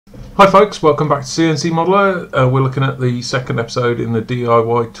Hi folks, welcome back to CNC Modeler. We're looking at the second episode in the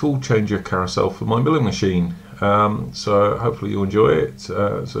DIY Toolchanger Carousel for my milling machine. So hopefully you'll enjoy it.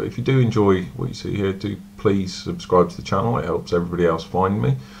 So if you do enjoy what you see here, do please subscribe to the channel. It helps everybody else find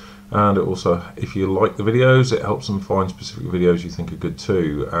me. And it also, if you like the videos, it helps them find specific videos you think are good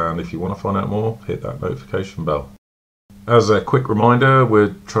too. And if you want to find out more, hit that notification bell. As a quick reminder,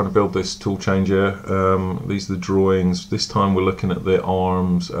 we're trying to build this tool changer. These are the drawings. This time we're looking at the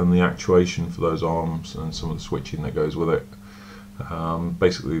arms and the actuation for those arms and some of the switching that goes with it.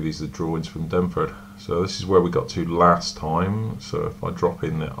 Basically these are the drawings from Denford. So this is where we got to last time. So if I drop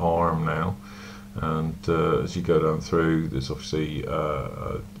in the arm now, and as you go down through, there's obviously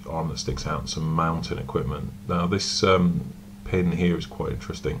an arm that sticks out and some mounting equipment. Now this pin here is quite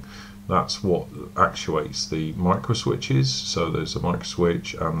interesting. That's what actuates the micro switches. So there's a micro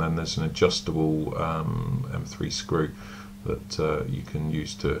switch, and then there's an adjustable M3 screw that you can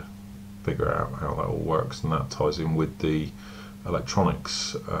use to figure out how that all works, and that ties in with the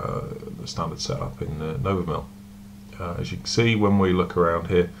electronics, the standard setup in the Novamill. As you can see when we look around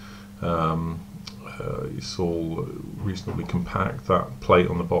here, it's all reasonably compact. That plate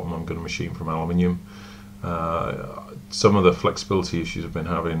on the bottom I'm going to machine from aluminium. Some of the flexibility issues I've been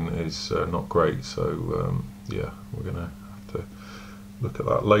having is not great, so yeah, we're going to have to look at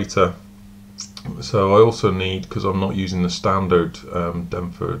that later. So I also need, because I'm not using the standard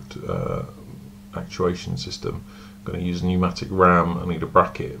Denford actuation system, I'm going to use a pneumatic ram. I need a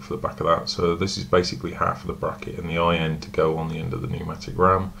bracket for the back of that, so this is basically half of the bracket and the eye end to go on the end of the pneumatic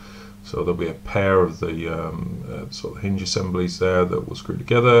ram. So there'll be a pair of the sort of hinge assemblies there that will screw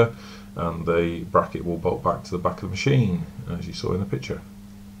together, and the bracket will bolt back to the back of the machine, as you saw in the picture.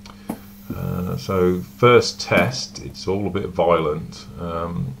 So first test, it's all a bit violent.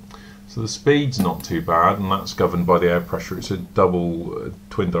 So the speed's not too bad, and that's governed by the air pressure. It's a double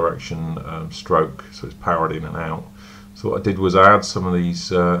twin direction stroke, so it's powered in and out. So what I did was add some of these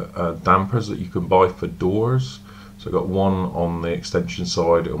dampers that you can buy for doors. So I've got one on the extension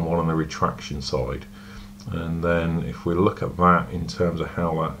side and one on the retraction side. And then if we look at that in terms of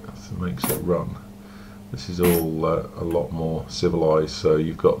how that makes it run, this is all a lot more civilized. So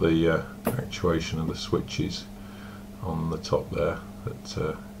you've got the actuation of the switches on the top there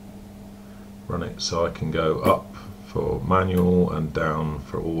that run it, so I can go up for manual and down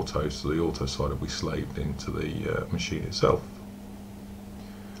for auto, so the auto side will be slaved into the machine itself.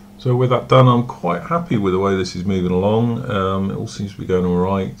 So with that done, I'm quite happy with the way this is moving along. It all seems to be going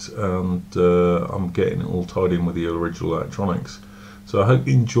alright, and I'm getting it all tied in with the original electronics. So I hope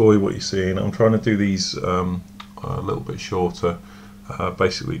you enjoy what you're seeing. I'm trying to do these a little bit shorter,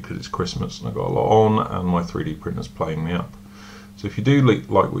 basically because it's Christmas and I've got a lot on and my 3D printer's playing me up. So if you do like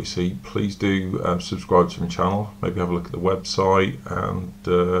what you see, please do subscribe to my channel, maybe have a look at the website,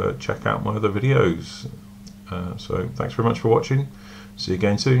 and check out my other videos. So thanks very much for watching. See you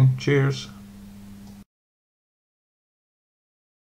again soon. Cheers.